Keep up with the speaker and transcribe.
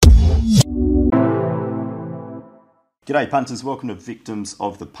G'day punters, welcome to Victims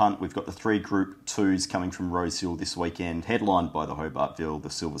of the Punt. We've got the three Group 2s coming from Rosehill this weekend, headlined by the Hobartville,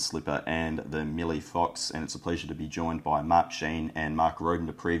 the Silver Slipper and the Millie Fox, and it's a pleasure to be joined by Mark Sheen and Mark Roden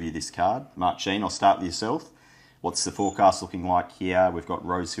to preview this card. Mark Sheen, I'll start with yourself. What's the forecast looking like here? We've got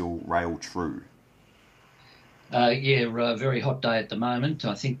Rosehill Rail True. Very hot day at the moment.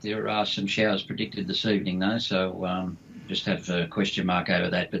 I think there are some showers predicted this evening though, so just have a question mark over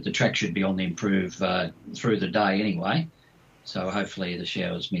that. But the track should be on the improve through the day anyway, so hopefully the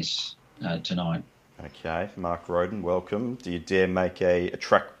showers miss tonight. Okay, Mark Roden, welcome. Do you dare make a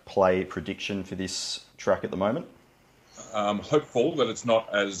track play prediction for this track at the moment? I'm hopeful that it's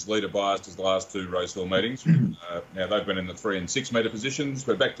not as leader biased as the last two Rosehill meetings. Now they've been in the 3 and 6 metre positions.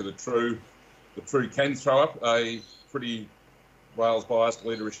 We're back to the True. The True can throw up a pretty Wales biased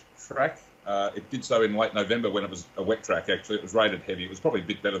leaderish track. It did so in late November when it was a wet track, actually. It was rated heavy. It was probably a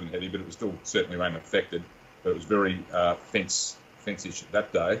bit better than heavy, but it was still certainly rain affected. But it was very fence-ish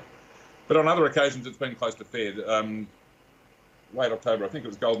that day. But on other occasions, it's been close to fair. Late October, I think it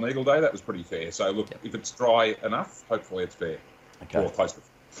was Golden Eagle Day. That was pretty fair. So, look, If it's dry enough, hopefully it's fair. Okay. Or close to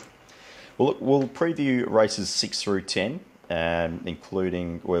fair. Well, look, we'll preview races 6 through 10.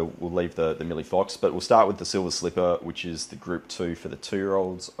 Including, we'll leave the Millie Fox, but we'll start with the Silver Slipper, which is the Group 2 for the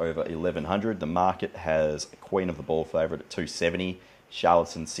 2-year-olds over 1100. The market has a Queen of the Ball favourite at 270,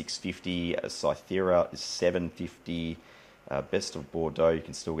 Charlatan 650, Cythera is 750, Best of Bordeaux you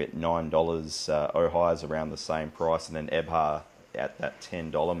can still get $9, Ohio's around the same price, and then Ebha at that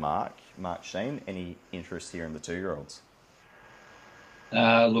 $10 mark. Mark Sheen, any interest here in the 2-year-olds?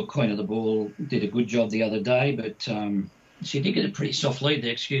 Look, Queen of the Ball did a good job the other day, but she did get a pretty soft lead there,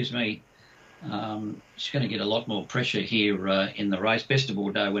 excuse me. She's going to get a lot more pressure here in the race. Best of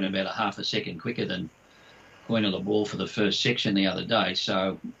Bordeaux went about a half a second quicker than Queen of the Ball for the first section the other day,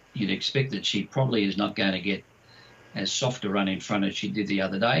 so you'd expect that she probably is not going to get as soft a run in front as she did the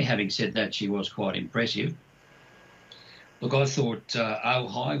other day. Having said that, she was quite impressive. Look, I thought Oh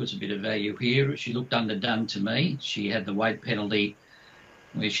High was a bit of value here. She looked underdone to me. She had the weight penalty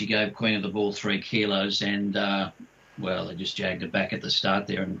where she gave Queen of the Ball 3 kilos and, they just jagged it back at the start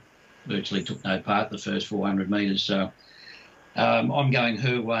there and virtually took no part the first 400 metres. So I'm going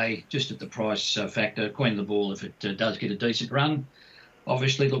her way just at the price factor. Queen of the Ball, if it does get a decent run,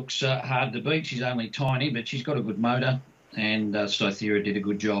 obviously looks hard to beat. She's only tiny, but she's got a good motor, and Cythera did a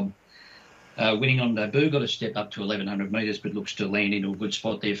good job. Winning on Debut, got a step up to 1100 metres, but looks to land into a good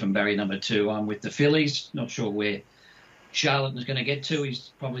spot there from barrier number 2. I'm with the fillies. Not sure where Charlattan's going to get to.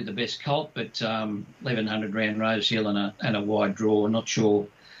 He's probably the best colt, but 1100 round Rosehill and a wide draw. Not sure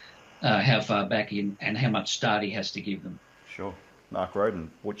how far back in and how much start he has to give them. Sure. Mark Roden,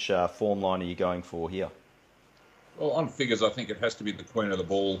 which form line are you going for here? Well, on figures, I think it has to be the Queen of the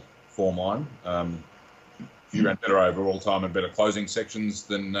Ball form line. She ran better overall time and better closing sections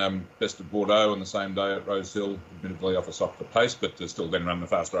than Best of Bordeaux on the same day at Rosehill, admittedly off a softer pace, but still then run the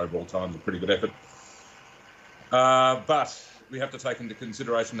faster overall times, a pretty good effort. But we have to take into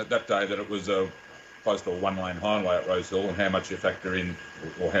consideration that day that it was close to a one-lane highway at Rosehill, and how much you factor in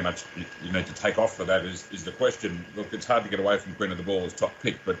or how much you need to take off for that is the question. Look, it's hard to get away from Queen of the Ball as top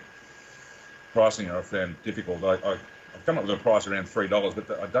pick, but pricing I found difficult. I've come up with a price around $3,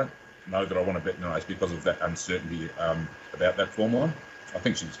 but I don't know that I want to bet in the race because of that uncertainty about that form line. I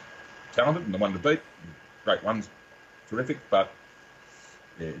think she's talented and the one to beat. Great ones, terrific, but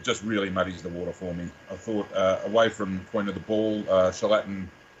yeah, it just really muddies the water for me. I thought away from Queen of the Ball, Charlatan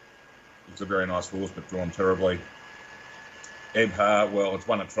is a very nice horse, but drawn terribly. Ebha, well, it's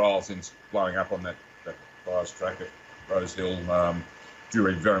won a trial since blowing up on that biased track at Rosehill.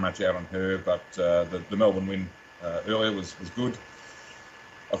 Jury very much out on her, but the Melbourne win earlier was good.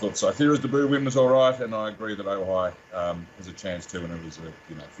 I thought Cythera's debut win was all right, and I agree that Oh High has a chance too, and it was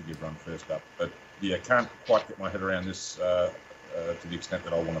a figure run first up. But yeah, can't quite get my head around this to the extent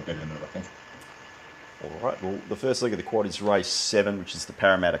that I want to bet in it, I think. All right, well, the first leg of the quad is race 7, which is the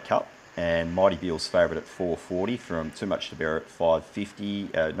Parramatta Cup, and Mighty Beale's favourite at 440 from Too Much to Bear at 550.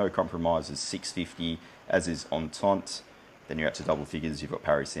 No Compromises 650, as is Entente. Then you're up to double figures. You've got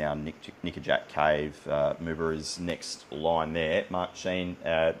Parry Sound, Nickajack Cave, Mover is next line there. Mark Sheen,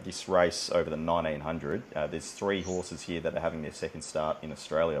 this race over the 1900, there's 3 horses here that are having their second start in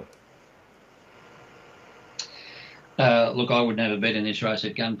Australia. Look, I would never bet in this race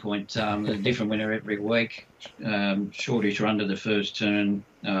at gunpoint. There's a different winner every week. Shortish run to the first turn.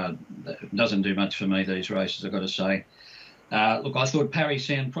 Doesn't do much for me, these races, I've got to say. Look, I thought Parry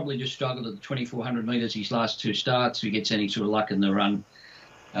Sound probably just struggled at the 2,400 metres his last 2 starts. If he gets any sort of luck in the run,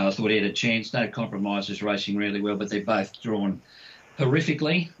 I thought he had a chance. No Compromises racing really well, but they're both drawn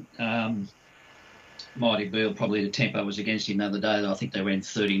horrifically. Mighty Beale, probably the tempo was against him the other day. I think they ran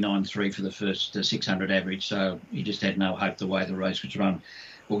 39.3 for the first 600 average, so he just had no hope the way the race was run.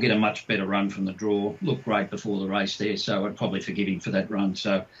 We'll get a much better run from the draw. Looked great before the race there, so I'd probably forgive him for that run.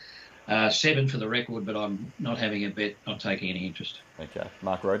 So 7 for the record, but I'm not having a bet, not taking any interest. Okay.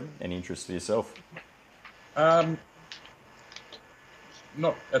 Mark Roden, any interest for yourself? Not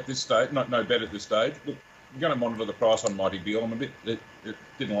at this stage, no bet at this stage. Look, I'm going to monitor the price on Mighty Beale. It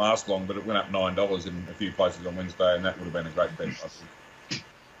didn't last long, but it went up $9 in a few places on Wednesday, and that would have been a great bet. I think,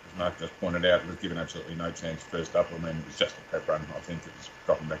 as Mark just pointed out, it was given absolutely no chance first up, and then it was just a prep run. I think it was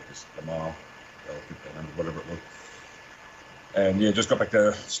dropping back to a mile, or 1500, whatever it was. And yeah, just got back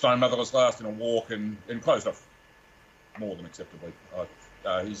to Stone Motherless last in a walk and closed off more than acceptably.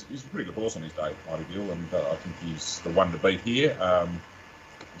 He's a pretty good horse on his day, Mighty Beale, and I think he's the one to beat here.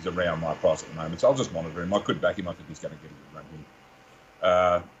 He's around my price at the moment, so I'll just monitor him. I could back him. I think he's going to get a good run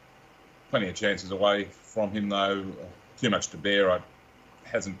here. Plenty of chances away from him, though. Too much to bear.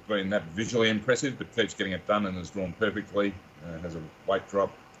 Hasn't been that visually impressive, but keeps getting it done and has drawn perfectly. Has a weight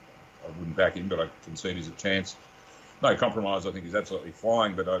drop. I wouldn't back him, but I concede he's a chance. No compromise. I think he's absolutely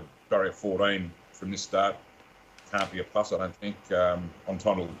flying, but I'd bury a 14 from this start. Can't be a plus, I don't think. On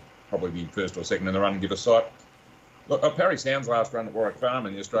time will probably be first or second in the run and give a sight. Look, Parry Sound's last run at Warwick Farm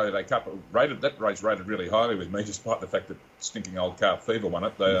in the Australia Day Cup, that race rated really highly with me, despite the fact that stinking old Carp Fever won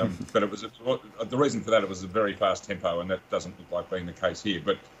it. But it was the reason for that. It was a very fast tempo, and that doesn't look like being the case here.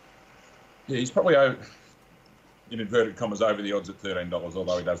 But yeah, he's probably in inverted commas over the odds at $13,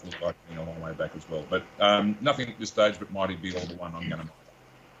 although he does look like being a long way back as well. But nothing at this stage, but Mighty Beale the one I'm going to.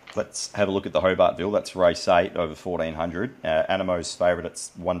 Let's have a look at the Hobartville. That's race 8 over 1400. Anamo's favourite at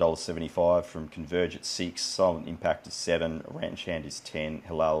 $1.75 from Converge at 6. Silent Impact is 7. Ranch Hand is 10.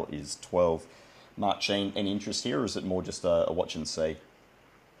 Halal is 12. Mark Sheen, any interest here, or is it more just a watch and see?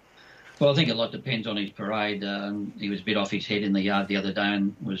 Well, I think a lot depends on his parade. He was a bit off his head in the yard the other day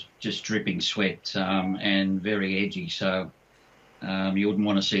and was just dripping sweat and very edgy. So you wouldn't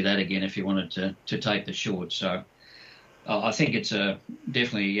want to see that again if you wanted to take the short. So I think it's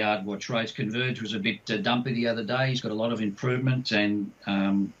definitely a yard watch race. Converge was a bit dumpy the other day. He's got a lot of improvement, and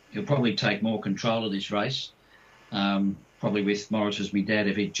he'll probably take more control of this race. Probably with Morris as my dad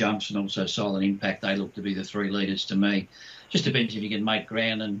if he jumps, and also Silent Impact. They look to be the 3 leaders to me. Just depends if he can make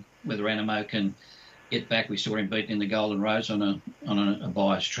ground and whether Animo can get back. We saw him beaten in the Golden Rose on a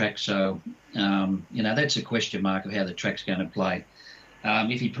biased track. So, that's a question mark of how the track's going to play.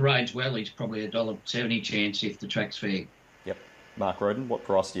 If he parades well, he's probably $1.70 chance if the track's fair. Yep. Mark Roden, what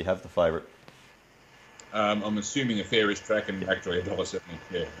price do you have the favourite? I'm assuming a fairish track and actually $1.70.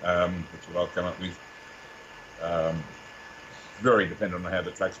 Yeah, that's what I'll come up with. Very dependent on how the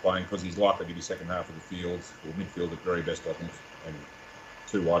track's playing because he's likely to be second half of the field or midfield at very best, I think, and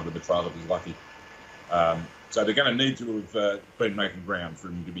too wide with the trail if he's lucky. So they're going to need to have been making ground for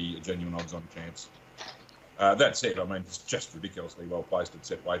him to be a genuine odds-on chance. That said, I mean, he's just ridiculously well placed at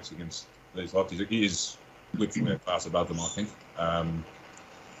set weights against these lots. He is literally a class above them, I think.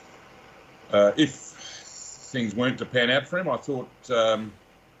 If things weren't to pan out for him, I thought it's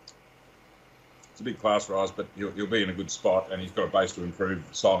a big class rise, but he'll be in a good spot, and he's got a base to improve.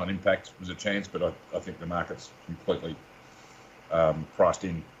 Silent Impact was a chance, but I think the market's completely priced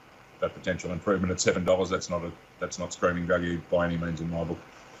in that potential improvement at $7. That's not screaming value by any means in my book.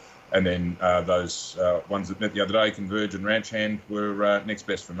 And then those ones that met the other day, Converge and Ranch Hand, were next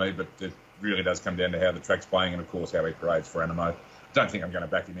best for me, but it really does come down to how the track's playing and, of course, how he parades for Animo. Don't think I'm going to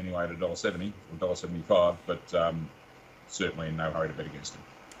back him anyway at $1.70 or $1.75, but certainly in no hurry to bet against him.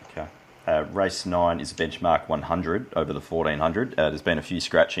 Okay. Race 9 is a benchmark 100 over the 1400. There's been a few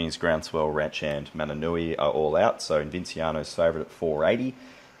scratchings. Groundswell, Ranch Hand, Mananui are all out, so Invinciano's favourite at $4.80.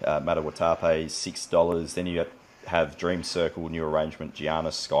 Matawatape, $6. Then you have Dream Circle, New Arrangement,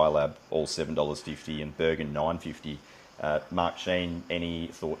 Giannis, Skylab, all $7.50, and Bergen $9.50. Mark Sheen, any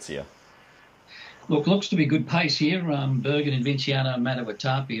thoughts here? Look, looks to be good pace here. Bergen and Vinciano and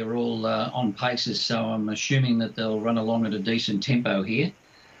Matawatape are all on paces, so I'm assuming that they'll run along at a decent tempo here.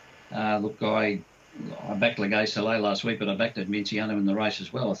 Look, I backed Legay Soleil last week, but I backed Vinciano in the race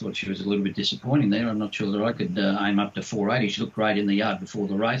as well. I thought she was a little bit disappointing there. I'm not sure that I could aim up to $4.80. She looked great in the yard before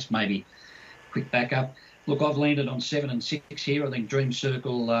the race. Maybe quick backup. Look, I've landed on 7 and 6 here. I think Dream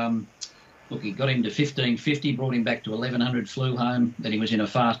Circle, look, he got him to 15.50, brought him back to 1100, flew home. Then he was in a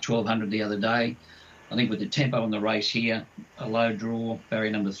fast 1200 the other day. I think with the tempo in the race here, a low draw,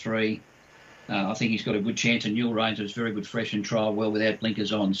 barrier number 3, I think he's got a good chance. And Newell Ranger is very good fresh and trial well without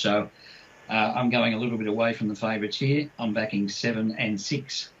blinkers on. So I'm going a little bit away from the favourites here. I'm backing 7 and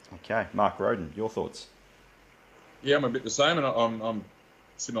 6. Okay, Mark Roden, your thoughts? Yeah, I'm a bit the same, and I'm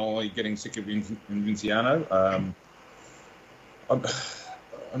similarly getting sick of Vinciano. I'm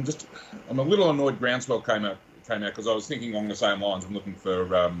a little annoyed Groundswell came out because I was thinking along the same lines. I'm looking for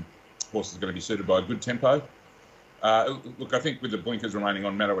horses going to be suited by a good tempo. Look, I think with the blinkers remaining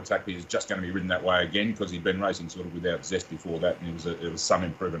on, Matto Attack, he's just going to be ridden that way again because he'd been racing sort of without zest before that, and it was some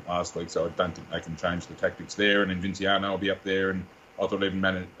improvement last week, so I don't think they can change the tactics there. And then Vinciano will be up there, and I thought even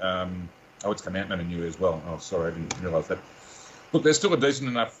it's come out Mananu as well. Oh, sorry, I didn't realise that. Look, there's still a decent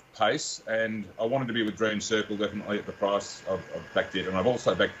enough pace, and I wanted to be with Dream Circle definitely at the price I've backed it, and I've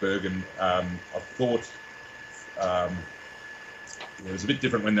also backed Bergen. I thought it was a bit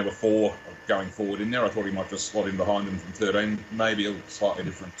different when there were 4 going forward in there. I thought he might just slot in behind them from 13. Maybe a slightly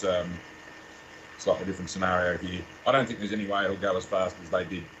different scenario here. I don't think there's any way he'll go as fast as they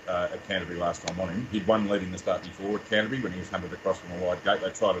did at Canterbury last time on him. He'd won leading the start before at Canterbury when he was hunted across from a wide gate. They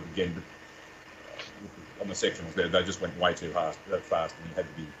tried it again, but on the sectionals there, they just went way too fast, and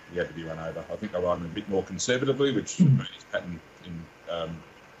he had to be run over. I think they riding a bit more conservatively, which has been his pattern in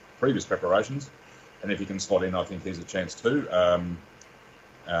previous preparations. And if he can slot in, I think there's a chance too.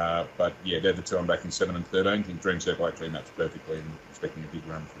 But yeah, they're the 2 I'm backing 7 and 13. I think Dream Circle actually matched perfectly, and expecting a big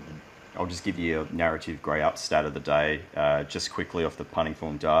run from him. I'll just give you a narrative grey up stat of the day. Just quickly off the punting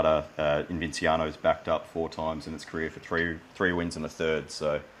form data, Invinciano's backed up 4 times in its career for three wins and a third.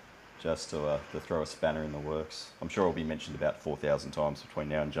 So just to throw a spanner in the works. I'm sure it'll be mentioned about 4,000 times between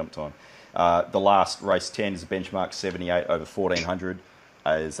now and jump time. The last race 10 is a benchmark 78 over 1,400.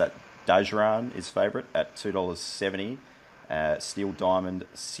 Is that Dageran is favourite at $2.70. Steel Diamond,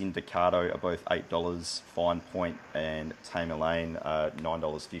 Syndicato are both $8. Fine Point and Tamer Lane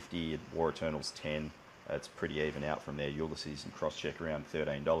 $9.50. War Eternals $10. It's pretty even out from there. Ulysses and Crosscheck around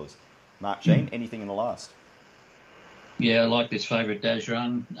 $13. Mark Jean, anything in the last? Yeah, I like this favourite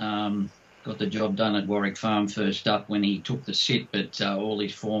Dageran. Got the job done at Warwick Farm first up when he took the sit, but all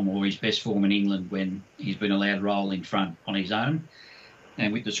his form, or his best form in England when he's been allowed roll in front on his own.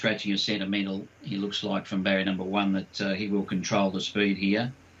 And with the scratching of Sentimental, he looks like from barrier number 1 that he will control the speed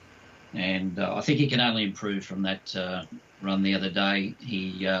here. And I think he can only improve from that run the other day.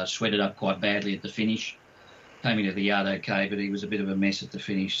 He sweated up quite badly at the finish. Came into the yard okay, but he was a bit of a mess at the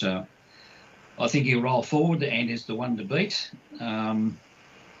finish. So I think he'll roll forward and is the one to beat.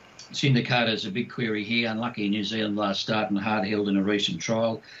 Syndicato's a big query here. Unlucky in New Zealand last start and hard-held in a recent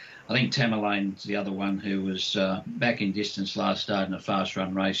trial. I think Tamerlane's the other one who was back in distance last start in a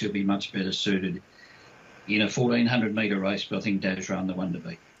fast-run race. He'll be much better suited in a 1,400-metre race, but I think Dageran the one to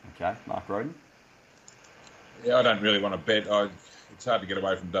beat. Okay, Mark Roden? Yeah, I don't really want to bet. It's hard to get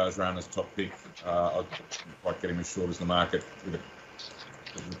away from Dageran as top pick. I didn't quite get him as short as the market. With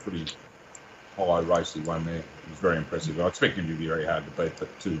a pretty high race he won there. It was very impressive. I expect him to be very hard to beat,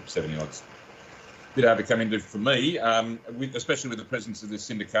 but 270 odds. A bit hard to come into for me, especially with the presence of this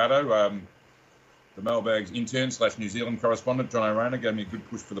Syndicato. The Mailbags intern / New Zealand correspondent, John O'Rana, gave me a good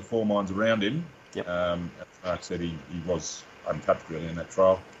push for the 4 minds around him. Yep. As Mark said, he was untouched really in that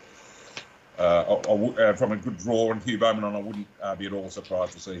trial. From a good draw and Hugh Bowman on, I wouldn't be at all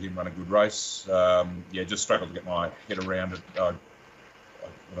surprised to see him run a good race. Just struggled to get my head around it.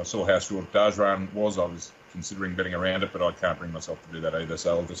 When I saw how short Dageran was, I was considering betting around it, but I can't bring myself to do that either,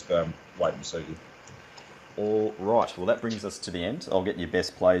 so I'll just wait and see. All right, well, that brings us to the end. I'll get your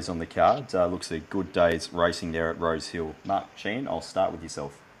best plays on the card. Looks like a good day's racing there at Rose Hill. Mark Sheehan, I'll start with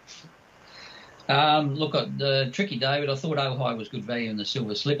yourself. Look, the tricky David, I thought Ohio was good value in the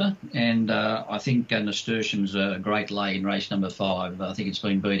Silver Slipper, and I think Nasturtium's a great lay in race number 5. I think it's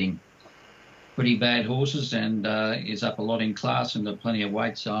been beating pretty bad horses and is up a lot in class and got plenty of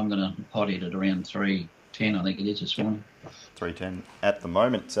weight, so I'm going to pot it at around 310, I think it is this morning. 310 at the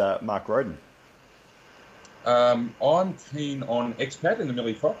moment. Mark Roden. I'm keen on Expat in the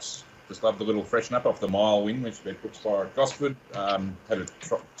Millie Fox. Just love the little freshen up off the mile win, which we put fire at Gosford. Had it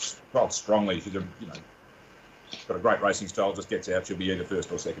trialled strongly. She's got a great racing style. Just gets out. She'll be either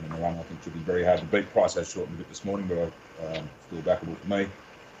first or second in the run. I think she'll be very hard to beat. Price has shortened a bit this morning, but still backable for me.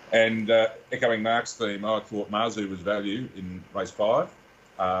 And echoing Mark's theme, I thought Marzu was value in race 5.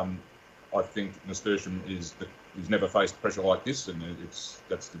 I think Nasturtium he's never faced pressure like this, and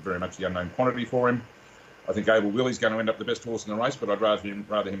that's very much the unknown quantity for him. I think Abel Willie's going to end up the best horse in the race, but I'd rather him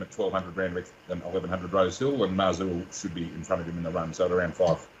at 1,200 Randwick than 1,100 Rose Hill, and Marzu should be in front of him in the run. So at around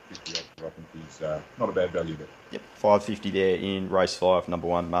 550, I think he's not a bad value there. Yep, 550 there in race 5, number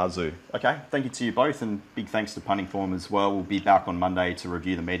 1, Marzu. Okay, thank you to you both, and big thanks to Punting Form as well. We'll be back on Monday to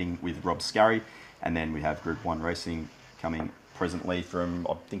review the meeting with Rob Scurry, and then we have Group 1 racing coming presently from,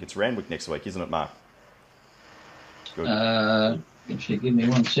 I think it's Randwick next week, isn't it, Mark? Good. Actually, give me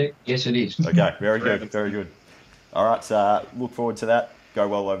 1 sec. Yes, it is. Okay, very good, very good. All right, look forward to that. Go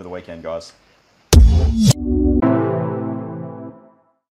well over the weekend, guys.